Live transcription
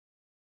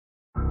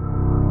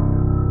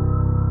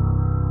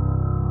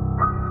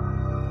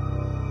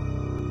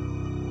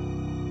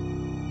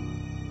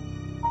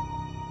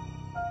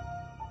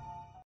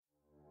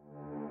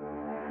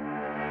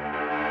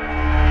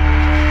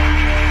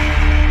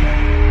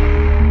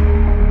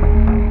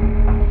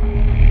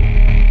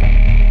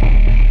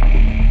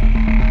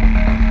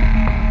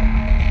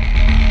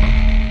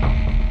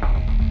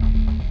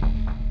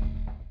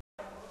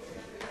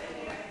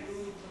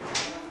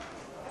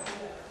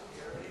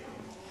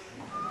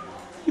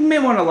You may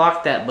want to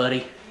lock that,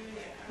 buddy.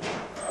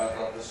 I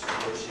thought this was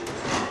where she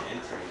was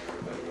entering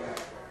everybody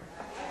out.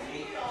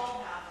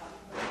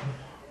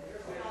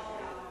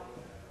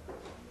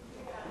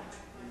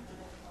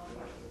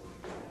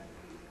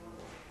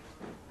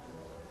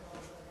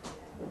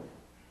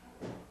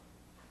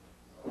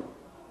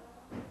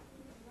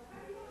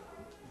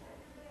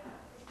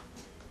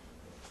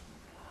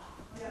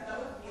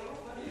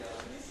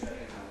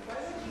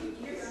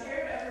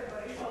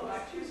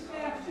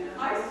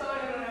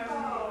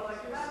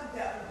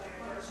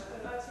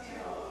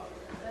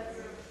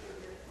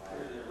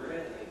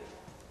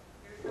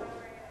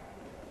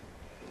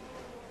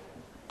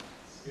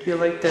 Would you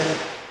like to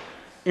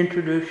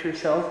introduce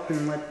yourself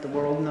and let the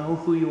world know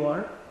who you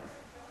are?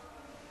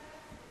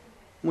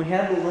 We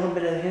have a little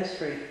bit of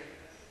history.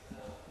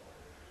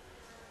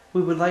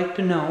 We would like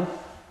to know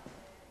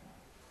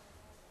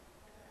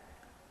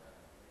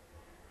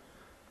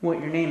what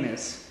your name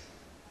is.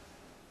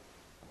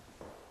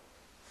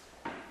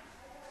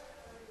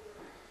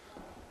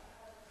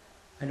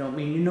 I don't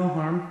mean you no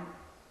harm.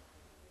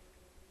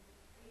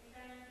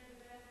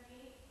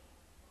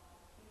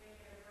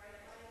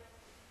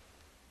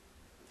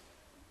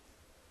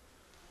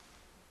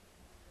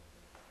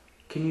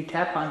 Can you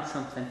tap on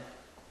something?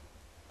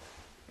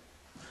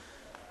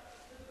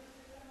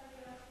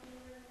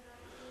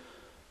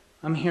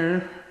 I'm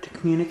here to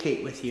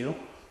communicate with you.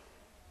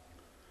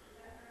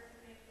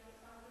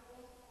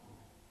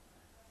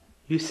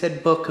 You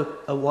said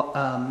book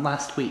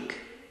last week.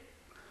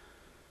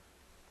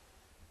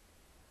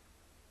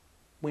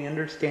 We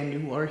understand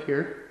you are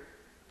here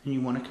and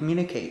you want to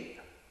communicate.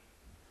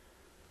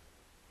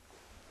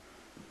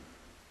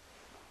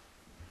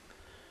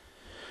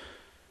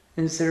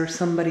 Is there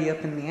somebody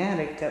up in the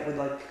attic that would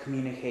like to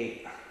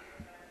communicate?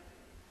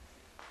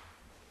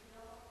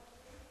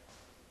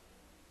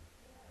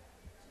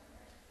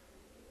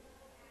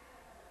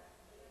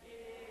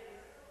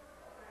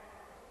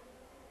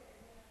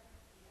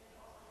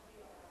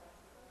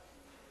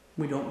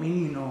 We don't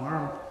mean you no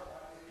harm.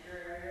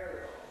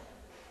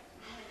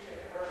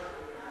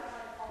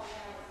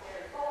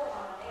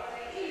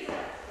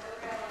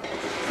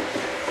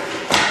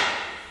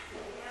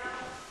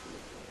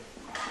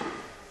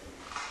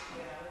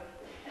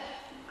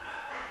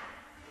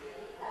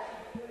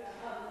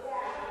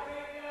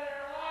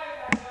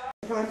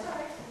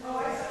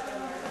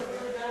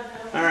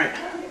 All right.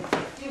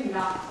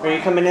 Are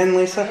you coming in,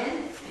 Lisa?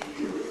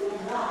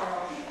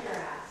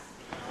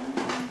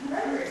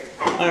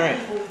 All right.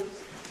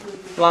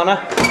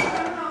 Lana?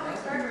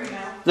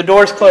 The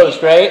door's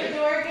closed, right? The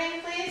door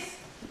again, please.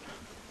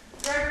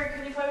 Gregory,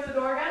 can you play with the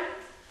door again?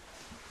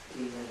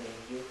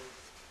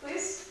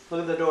 Please?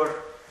 Look at the door.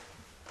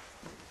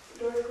 The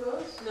door's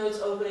closed? No, it's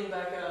opening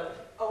back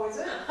up. Oh, is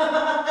it?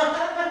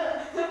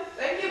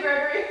 Thank you,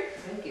 Gregory.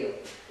 Thank you.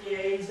 Yeah,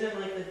 he's been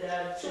like the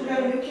dad. So we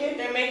got a new kid?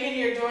 They're making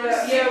your doors.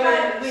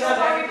 Yeah, we so have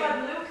far we've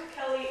everything. got Luke,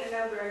 Kelly, and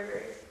now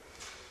Gregory.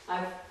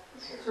 I've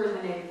heard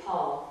the name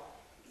Paul.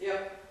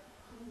 Yep.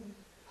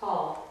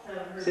 Paul.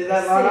 See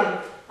that,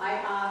 Lana? I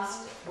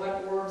asked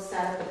what word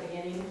sat at the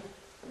beginning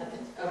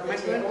of the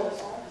table.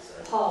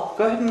 Paul.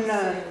 Go ahead and Sitting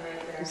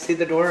right there. see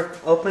the door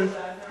open.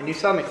 And you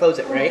saw me close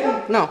it, right?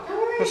 No,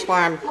 that's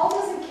why I'm. Paul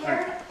doesn't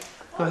care.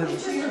 Go ahead,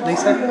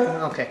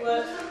 Lisa. Okay.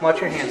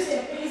 Watch your hands.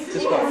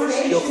 Just watch.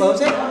 She'll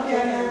close it.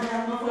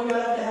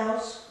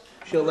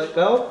 She'll let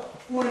go.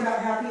 One about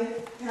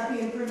Happy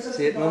and Princess.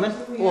 See it moving?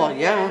 Well,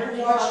 yeah. We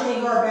watched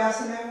over our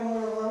bassinet when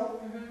we were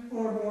little,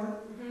 when we were born.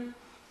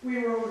 We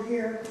were over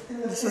here.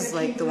 And This is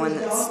like the one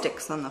that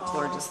sticks on the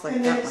floor, just like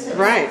And that then one. it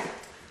Right.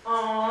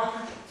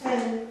 Aw.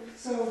 And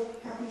so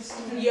Happy's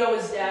still. Yo,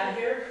 is dad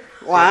here?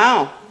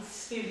 Wow.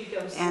 Stevie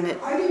comes. And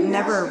it I didn't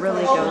never ask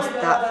really her. Oh goes my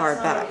God, that far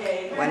that's not back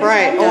okay. when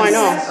Right, it oh, I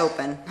does know.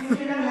 open. You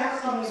didn't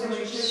ask me,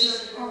 so she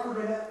just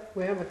offered it up.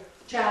 We have a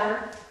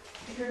Chatter.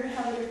 If you're going to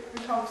have a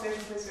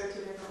conversation, please go to a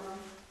different room.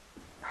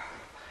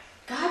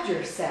 God,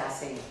 you're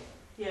sassy.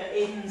 Yeah,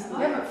 Aiden's the You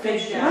haven't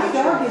finished big yet. My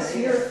dad. dog is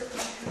here.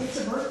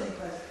 It's a birthday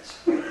present.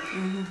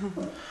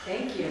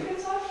 Thank We you. can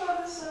talk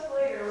about this stuff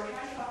later. We're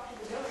trying to talk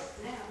to the ghosts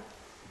now.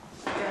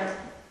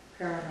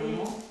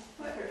 Paranormal.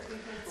 What?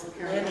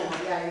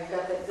 Paranormal. Yeah, you've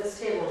got this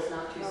table is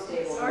not too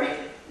stable. Sorry.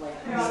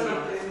 Like, No, no, no,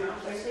 no.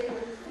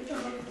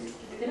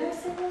 did I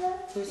say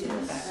that? Who's in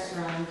the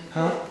background?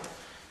 Huh?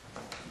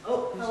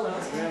 Oh,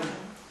 hello.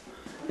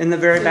 In the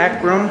very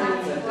back room.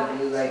 Put the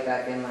blue light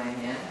back in my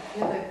hand.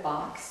 You have a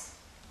box?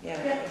 Yeah,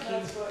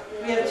 That's what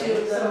we have two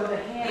of So them. the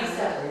hand.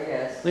 There he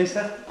is.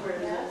 Lisa,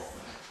 Yes.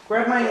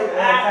 grab my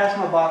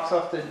Phasma box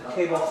off the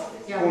table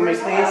Yeah, for me, where's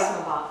the please.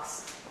 Phasma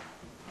box?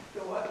 The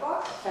what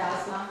box?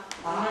 Phasma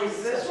box.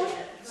 Nice. This one?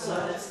 So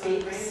that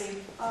speaks. Is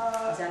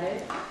that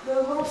it? The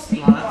little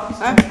speaker Lana? box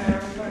Huh? in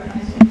there.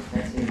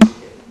 That's it.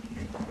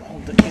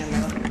 Hold the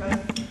camera.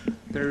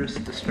 There's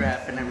the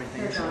strap and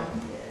everything. So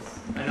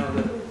I know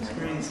the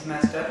screen's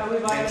messed up. Are we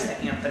buying Thanks to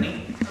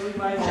Anthony. Are we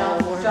buying Oh,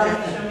 John? Lord. John,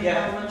 show me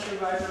Yeah. how much you're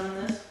buying on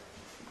this.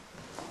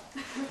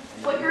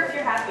 Flicker if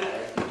you're happy.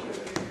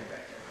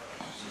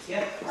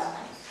 Yeah.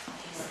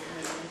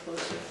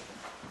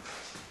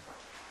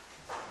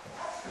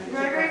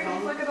 Gregory, can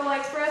you flicker the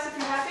lights for us if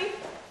you're happy?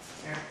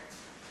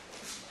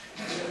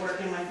 Is it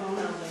working my phone?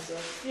 I don't think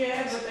so.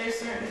 Yeah, but they're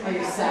certain. Are you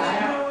Can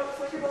sad? you know,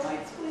 flicker the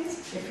lights,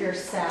 please? If you're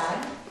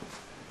sad,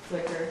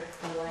 flicker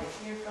the light.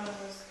 Your phone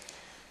was.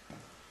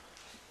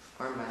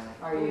 Or my.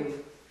 Are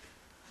you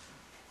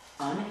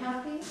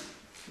unhappy?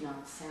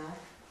 Not sad?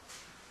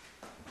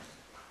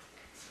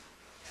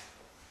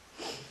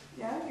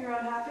 Yeah, you're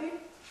unhappy?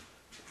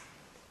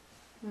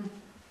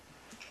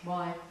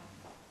 Why?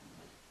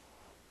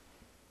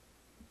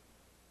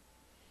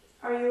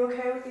 Are you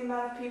okay with the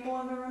amount of people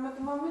in the room at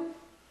the moment?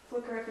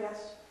 Flicker if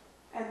yes.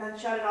 And then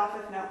shut it off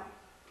if no.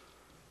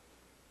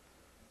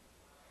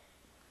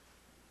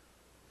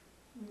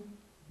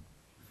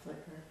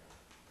 Flicker.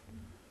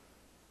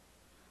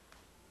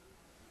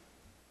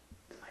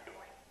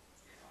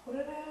 What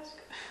did I ask?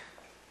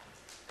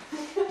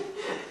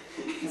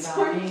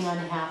 About being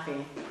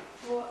unhappy.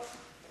 Well,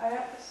 I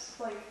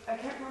asked, I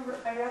can't remember,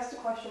 I asked a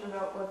question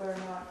about whether or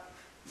not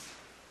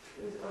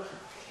it was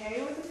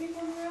okay with the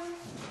people in the room.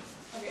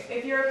 Okay,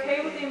 if you're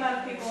okay with the amount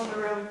of people in the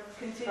room,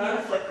 continue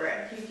to flicker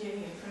it. Keep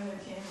getting in front of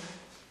the camera.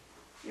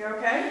 You're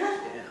okay?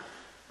 Yeah.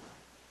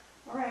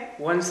 Alright.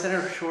 Ones that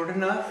are short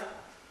enough,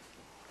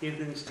 you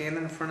can stand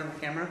in front of the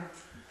camera.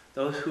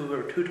 Those who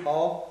are too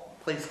tall,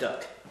 please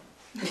duck.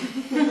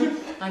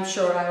 I'm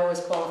sure I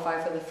always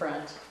qualify for the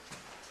front.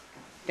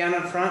 Down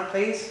in front,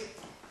 please.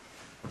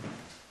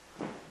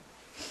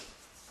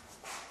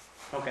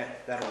 Okay,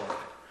 that'll work.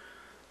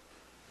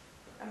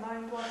 Am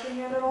I blocking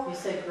it at all? You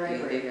said Do you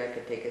Gregory. think I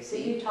could take a Did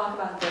seat? you talk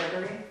about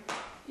Gregory?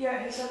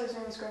 Yeah, he said his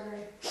name was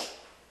Gregory.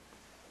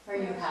 Are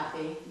you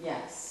happy?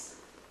 Yes.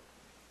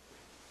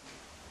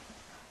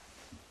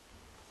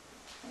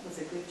 That was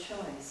a good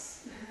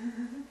choice.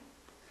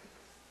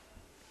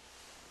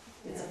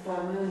 It's a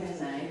full moon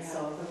tonight,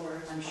 so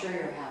I'm sure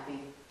you're happy.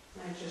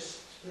 I'm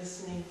just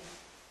listening.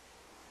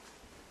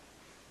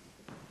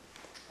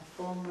 A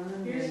full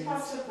moon Yours means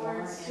pops up more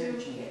words, too.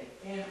 energy,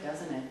 Yeah.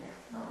 doesn't it?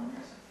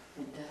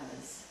 It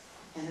does.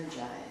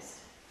 Energized.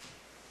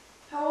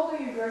 How old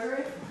are you,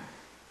 Gregory?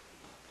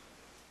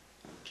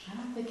 I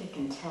don't think it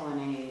can tell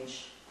an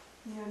age.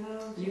 Yeah,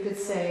 no. You could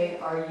say,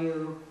 are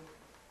you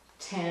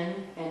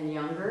 10 and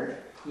younger?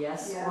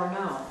 Yes Yeah. or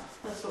no?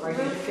 That's Are you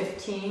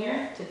 15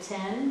 to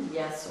 10?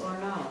 Yes or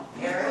no?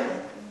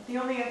 Aaron. The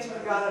only answer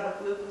we got out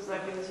of Luke was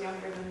that he was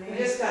younger than We me.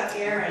 just got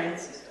Aaron.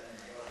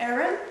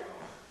 Aaron?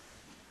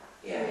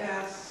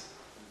 Yes.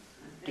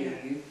 Do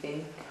you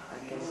think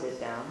I can sit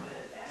down?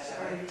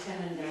 Are you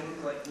 10 and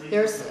younger?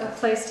 There's a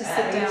place to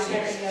sit down.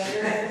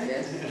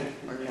 Yes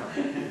or no?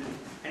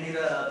 I need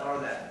to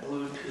borrow that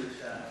Bluetooth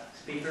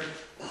speaker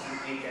from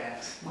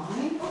Ajax.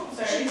 Mine?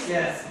 Sorry.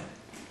 Yes.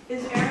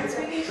 Is Aaron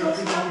speaking So to if us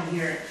we now? can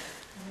hear it.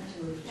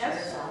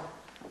 Yes?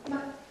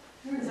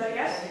 Is that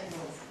yes?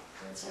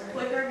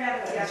 Flicker again,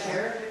 if yes.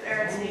 If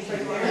Aaron speaks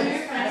right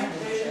there.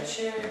 There's a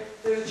chair.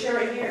 There's a chair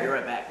right Be here.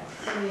 right back.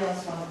 Somebody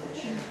else wanted to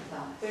share.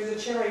 There's a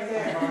chair right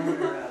there. On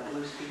your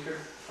blue speaker.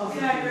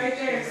 Yeah, right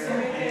there, sit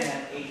right And there.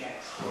 that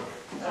Ajax.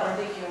 I don't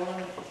think you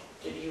want,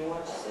 did you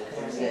want to sit Can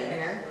I there? sit in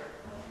here?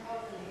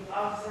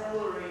 I'll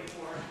accelerate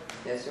for it.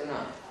 Yes or no?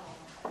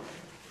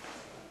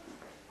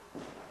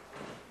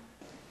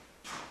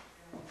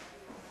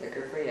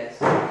 Clicker for yes,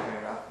 turn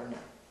it off for no.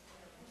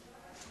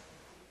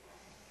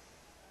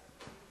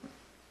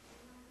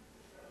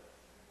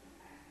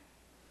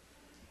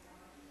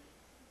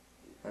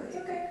 What do It's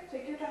you okay,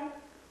 take your time.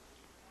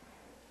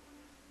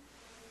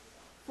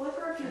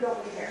 Flicker if you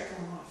don't care.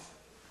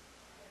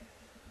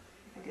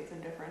 I think it's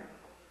indifferent.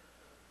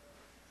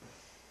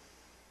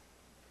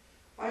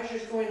 Why is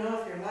yours going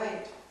off, your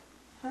light?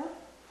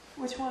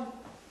 Which one?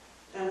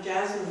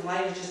 Jasmine's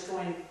light is just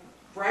going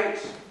bright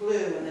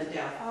blue and then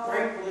down, Oh.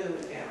 bright blue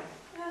and down.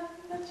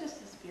 That's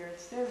just the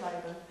spirits, they're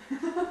vibing.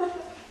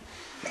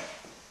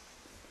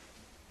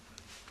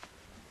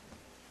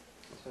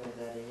 So is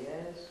that a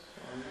yes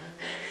or no?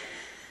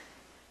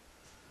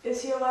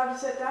 Is he allowed to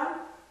sit down?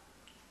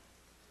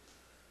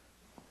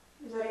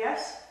 Is that a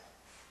yes?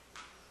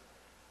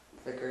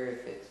 Clicker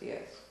if it's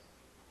yes.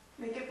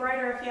 Make it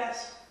brighter if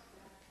yes.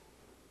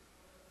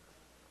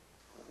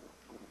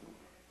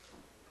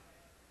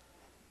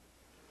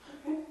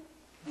 Okay,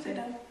 sit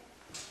down.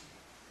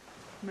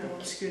 Might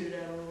want to scoot it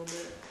out a little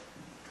bit.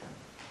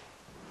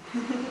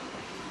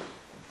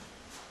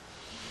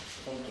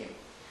 Thank you.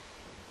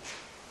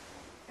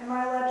 Am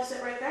I allowed to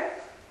sit right there?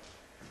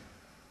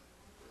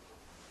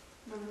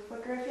 Move the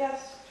flicker if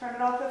yes, turn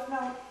it off if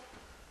no.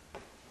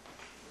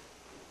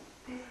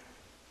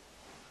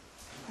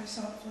 I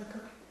saw it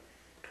flicker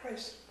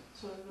twice.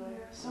 So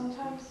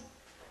sometimes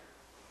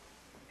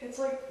it's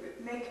like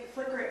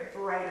flicker it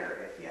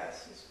brighter if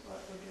yes is what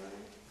we're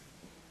doing.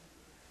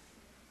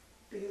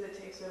 Because it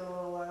takes it a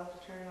little while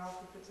to turn it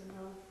off if it's a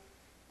no.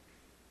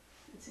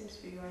 It seems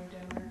to be going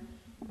dimmer.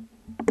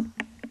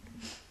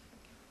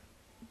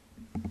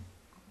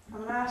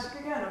 I'm gonna ask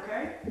again,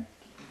 okay?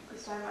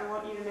 This time I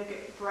want you to make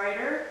it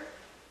brighter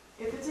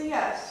if it's a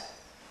yes,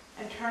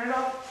 and turn it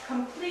off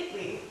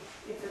completely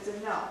if it's a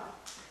no.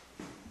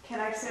 Can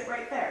I sit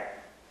right there?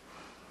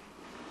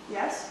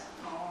 Yes?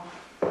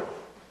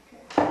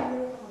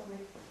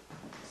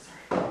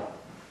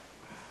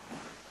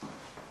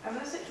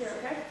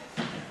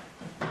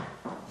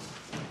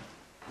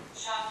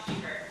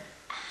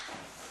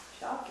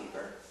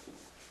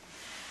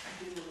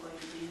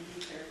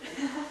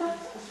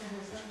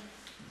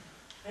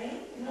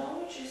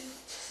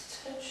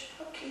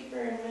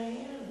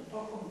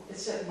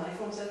 said, my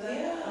phone said that?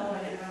 Yeah. Oh,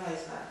 I didn't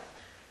realize that.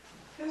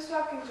 Who's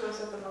talking to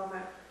us at the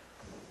moment?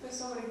 There's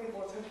so many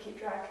people, it's hard to keep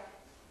track.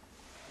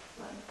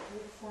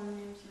 Four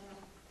names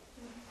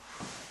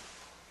now.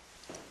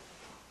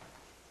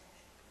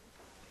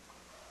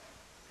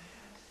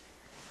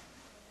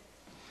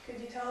 Could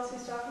you tell us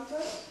who's talking to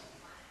us?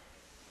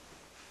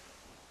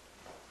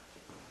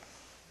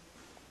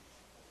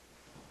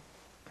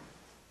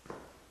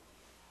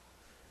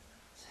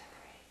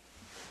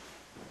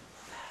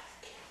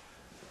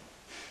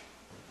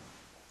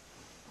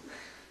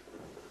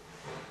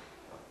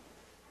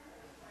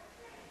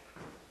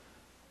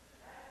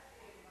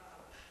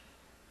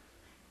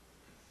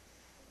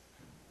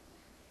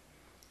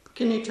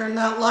 Can you turn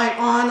that light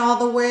on all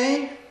the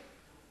way?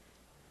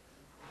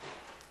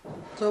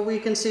 So we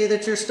can see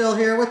that you're still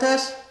here with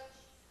us?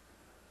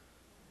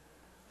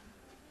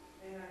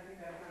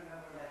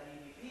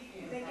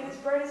 Make it as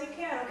bright as you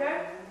can,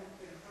 okay?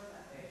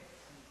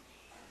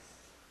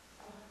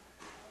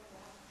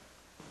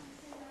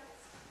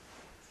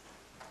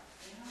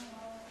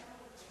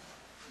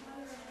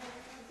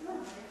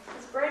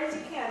 As bright as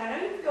you can. I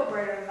know you can go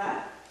brighter than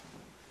that.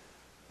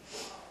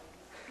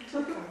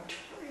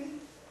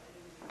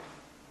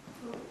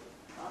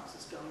 Box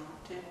is going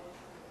off too.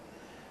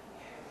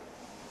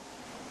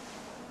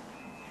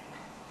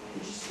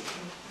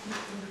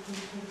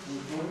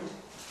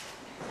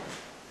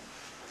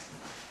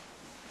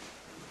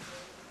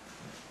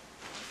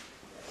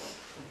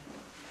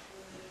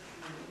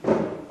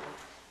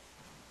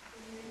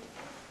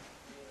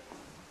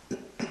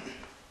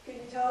 Can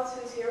you tell us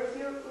who's here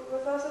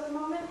with us at the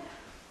moment?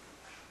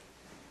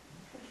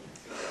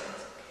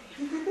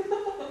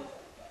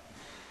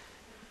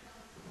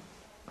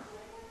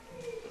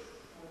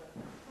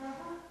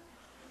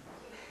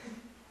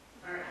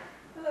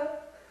 Hello.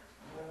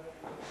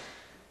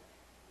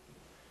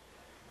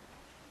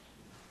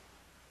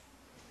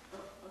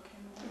 Okay,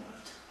 no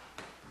left.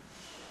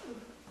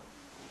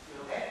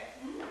 You okay?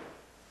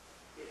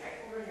 Get back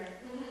over here.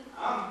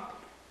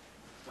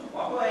 Don't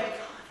walk away.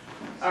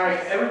 All right,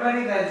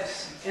 everybody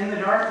that's in the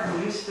dark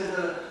and used to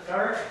the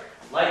dark,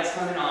 lights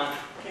coming on.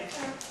 Okay.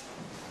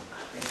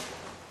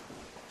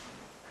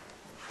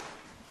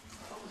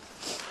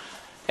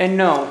 And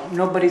no,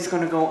 nobody's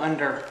gonna go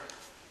under.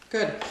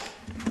 Good.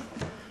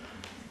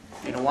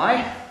 You know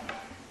why?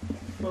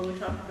 What are we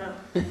talking about?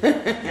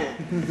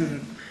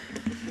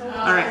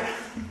 All right.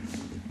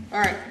 All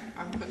right,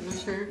 I'm putting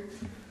this here.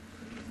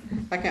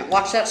 I can't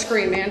watch that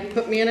screen, man.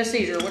 Put me in a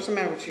seizure. What's the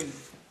matter with you?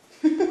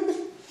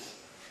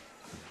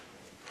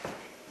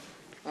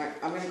 All right,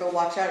 I'm gonna go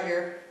watch out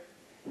here.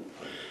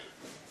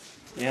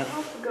 Yeah. I don't know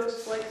if the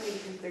ghosts like me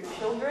because they're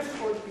children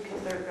or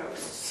because they're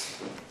ghosts.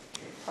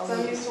 So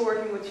I'm used to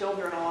working with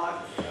children a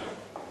lot.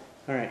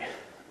 All right.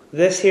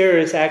 This here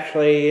is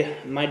actually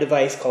my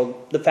device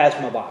called the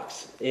Phasma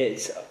Box.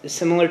 It's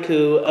similar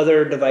to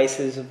other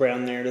devices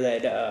around there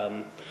that,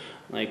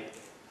 like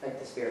Like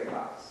the spirit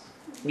box.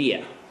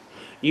 yeah.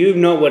 You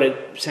know what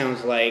it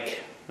sounds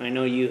like. I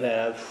know you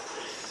have.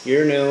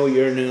 You're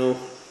new.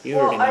 You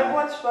Well, already I know.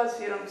 watched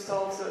BuzzFeed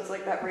installed, so it's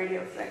like that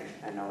radio thing.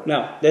 I know it.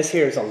 No, this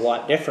here is a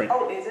lot different.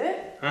 Oh, is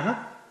it? Uh-huh.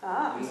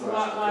 Ah. It's a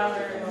lot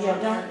louder and a Yeah,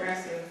 lot more don't-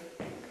 aggressive.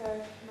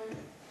 Okay.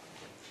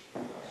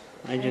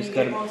 I And just you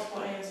got get to...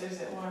 multiple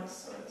answers at once,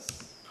 so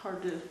it's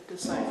Hard to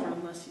decipher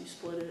unless you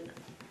split it.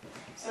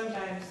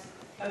 sometimes,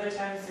 other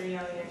times they're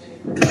yelling at you.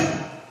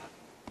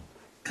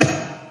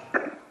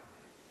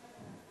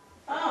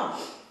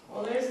 Oh,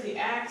 well, there's the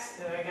axe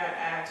that I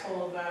got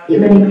told about.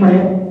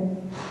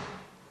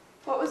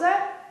 What was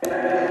that?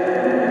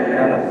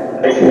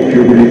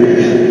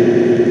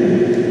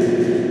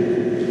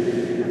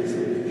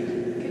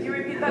 Could you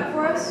repeat that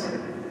for us?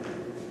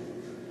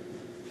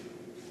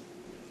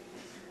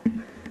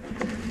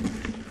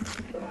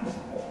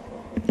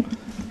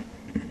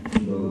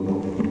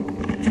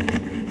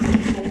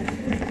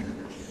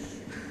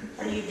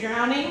 Are you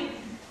drowning?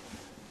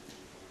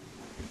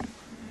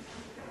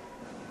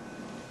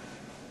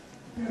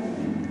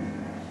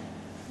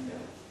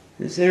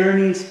 Is there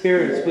any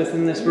spirits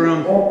within this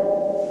room?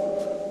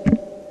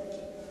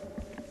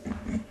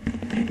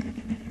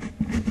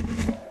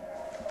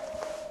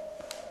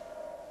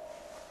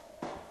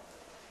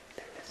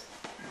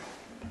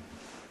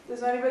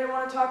 Does anybody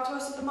want to talk to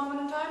us at the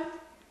moment in time?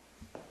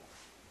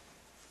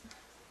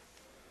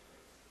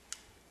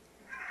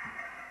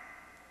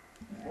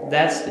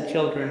 That's the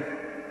children.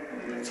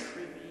 That's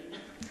creepy.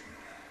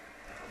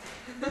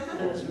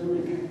 That is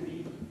really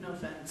creepy. No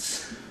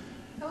offense.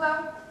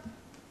 Hello?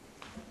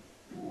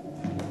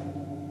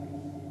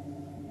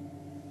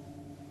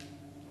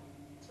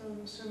 So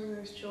I'm assuming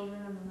there's children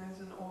and then there's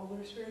an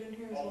older spirit in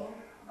here as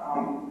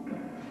well?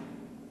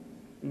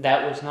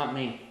 That was not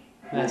me.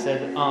 I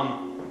said,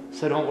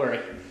 so don't worry.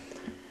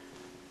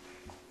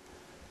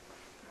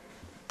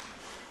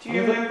 Do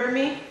you remember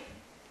me?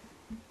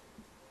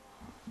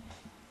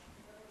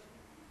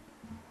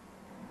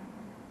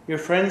 Your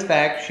friend's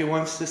back. She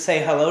wants to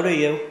say hello to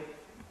you.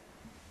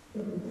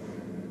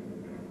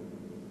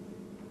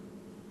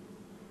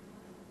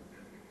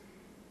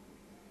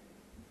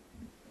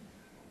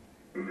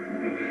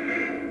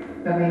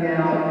 Coming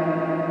out.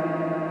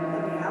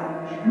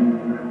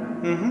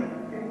 Mm-hmm.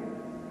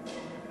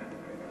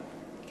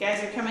 You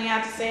guys are coming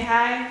out to say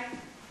hi?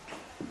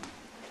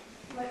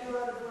 Let you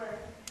out of where?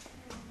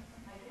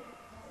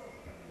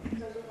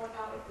 Does it want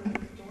out of the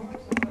door or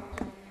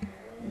something?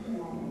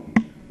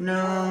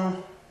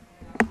 No.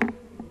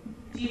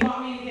 Do you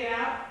want me to get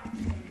out?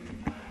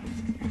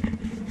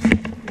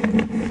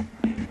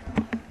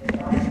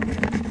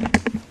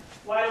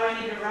 Why do I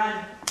need to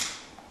run?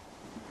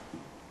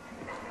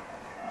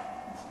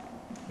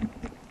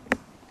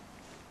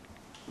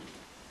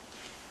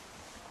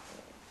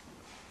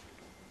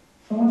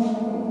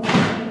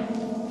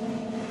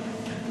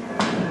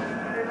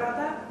 Sorry about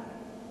that?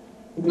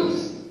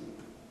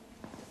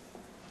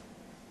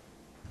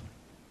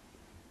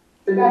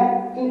 We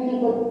got 2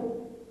 people.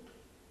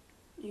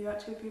 You got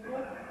 2 people?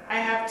 I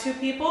have 2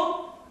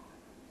 people.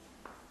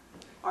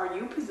 Are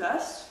you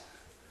possessed?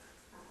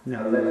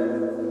 No.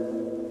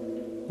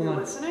 You're Hold on.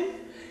 listening?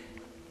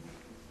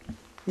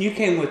 You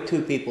came with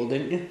 2 people,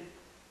 didn't you?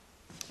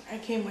 I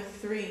came with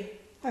 3.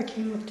 I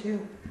came with 2.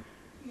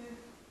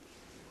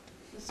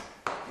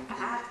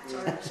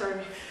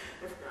 Sorry.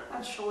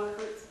 That shoulder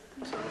hurts.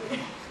 I'm sorry.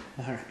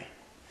 All right.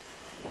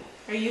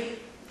 Are you?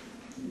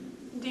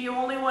 Do you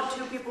only want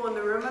 2 people in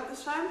the room at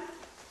this time?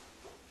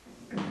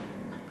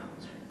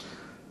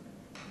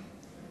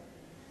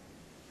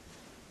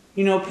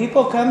 You know,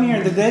 people come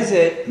here to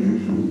visit.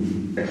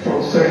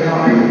 Say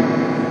hi.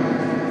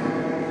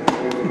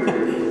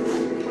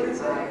 What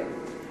is it?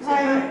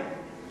 Hi.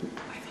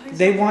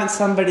 They want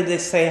somebody to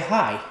say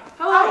hi.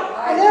 Hello.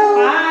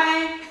 Hello.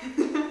 Hi.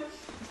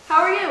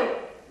 How are you?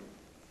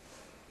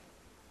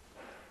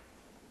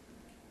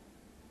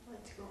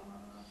 What's going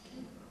on?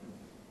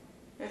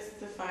 It's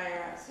the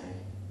fire outside.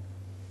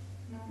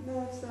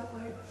 No, it's that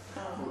light.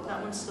 Oh.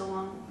 That one's still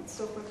on. It's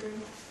still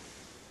flickering.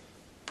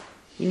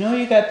 You know,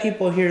 you got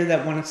people here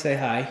that want to say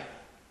hi.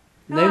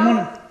 They Hello.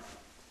 want to.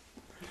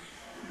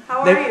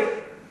 How They- are you?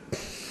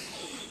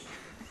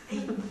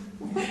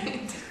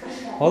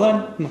 Hold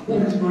on.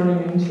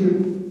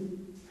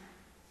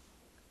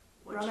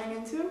 Running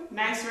into?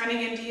 Nice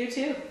running into you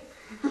too.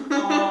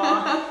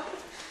 Aww.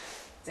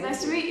 It's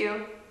nice to meet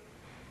you.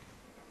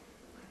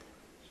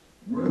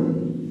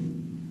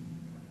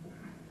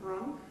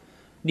 Wrong?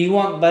 Do you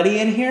want Buddy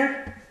in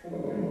here?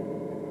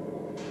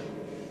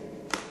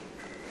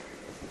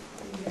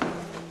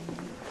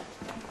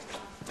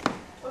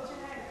 What's your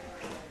name?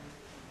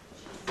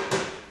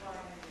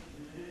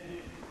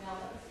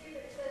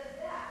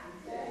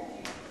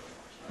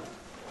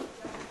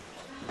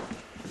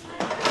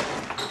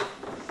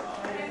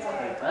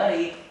 Hey,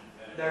 Buddy.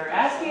 They're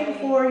asking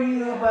for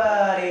you,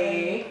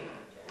 Buddy.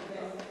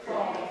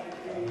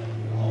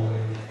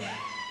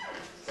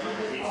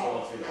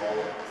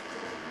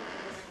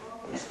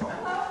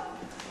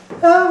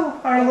 Oh,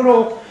 our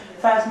little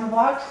fasten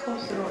box.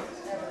 Close the door.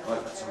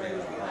 What? Somebody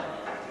was behind.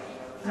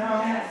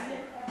 No,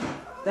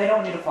 they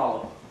don't need to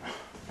follow.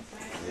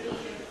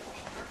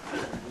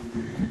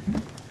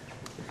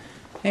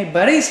 Hey,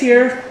 Buddy's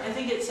here. I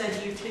think it said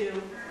you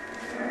too.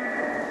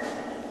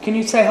 Can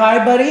you say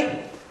hi, Buddy?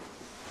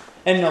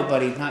 And no,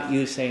 Buddy, not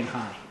you saying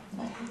hi.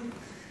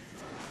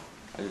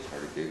 I just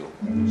heard a giggle.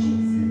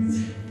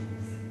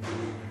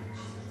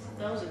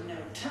 That was a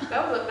note.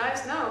 That was a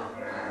nice note.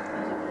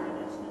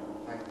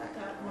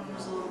 That one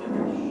was a little bit.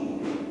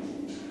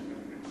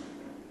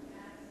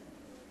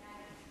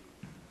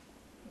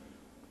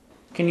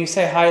 Can you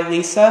say hi,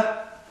 Lisa?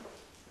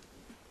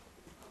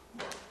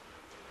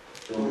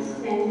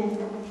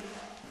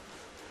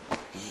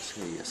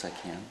 Yes, I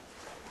can.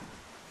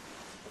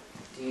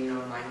 Do you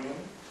know my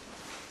name?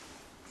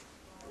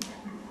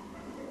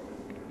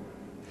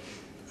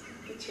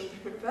 The children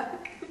are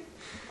back.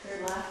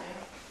 They're laughing.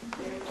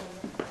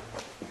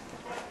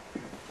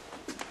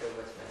 So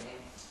what's my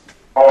name?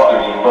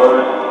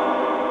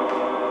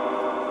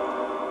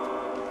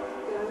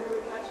 Did I ever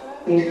catch that?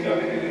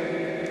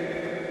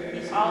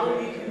 All of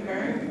you can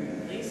burn.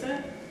 Lisa?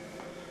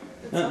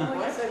 It sounded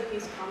like it said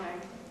he's coming.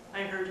 I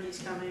heard he's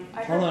coming. I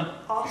Hold heard on.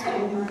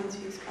 Austin burns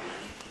he's coming.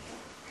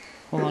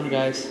 Hold on,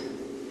 guys.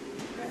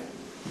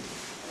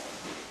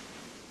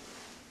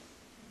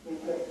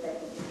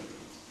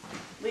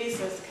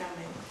 Lisa's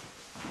coming.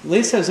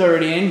 Lisa's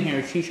already in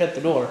here. She shut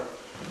the door.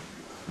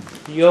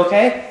 You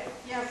okay?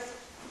 Yes.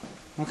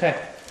 Okay.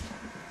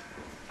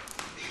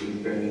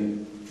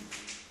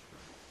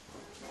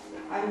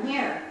 I'm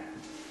here.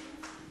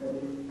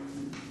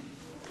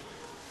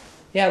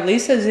 Yeah,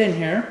 Lisa's in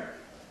here.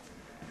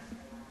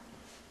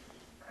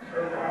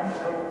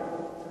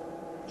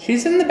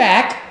 She's in the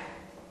back.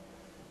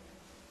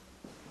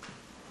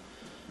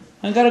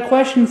 I got a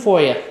question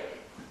for you.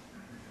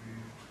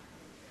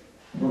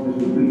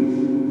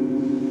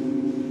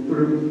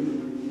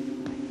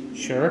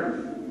 Sure.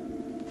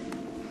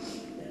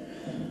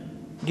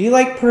 Do you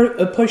like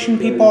pushing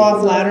people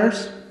off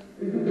ladders?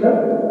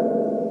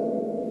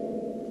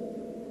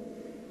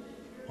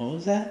 What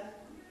was that?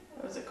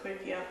 That was a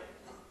quick yell.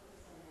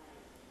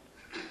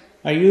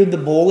 Are you the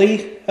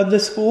bully of the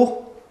school?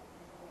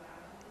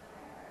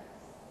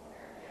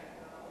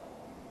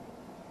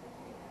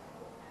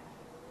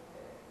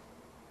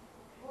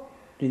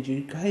 Did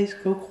you guys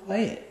go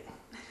quiet?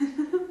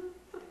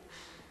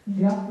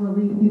 Yes, we're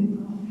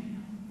leaving.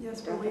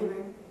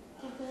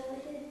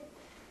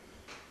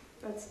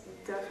 That's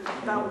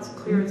definitely, that was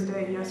clear as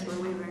day. Yes, we're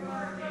leaving.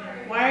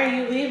 Why are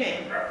you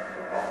leaving?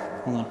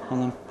 Hold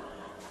on.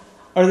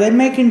 Are they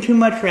making too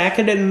much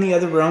racket in the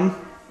other room?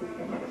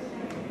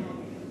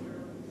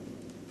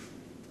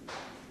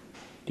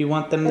 Do you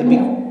want them to be...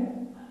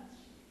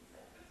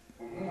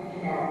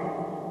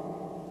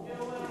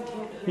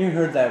 You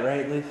heard that,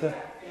 right, Lisa?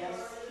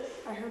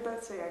 I heard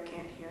that say I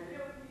can't hear.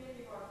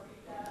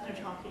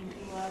 They're talking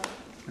too loud.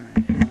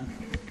 Alright.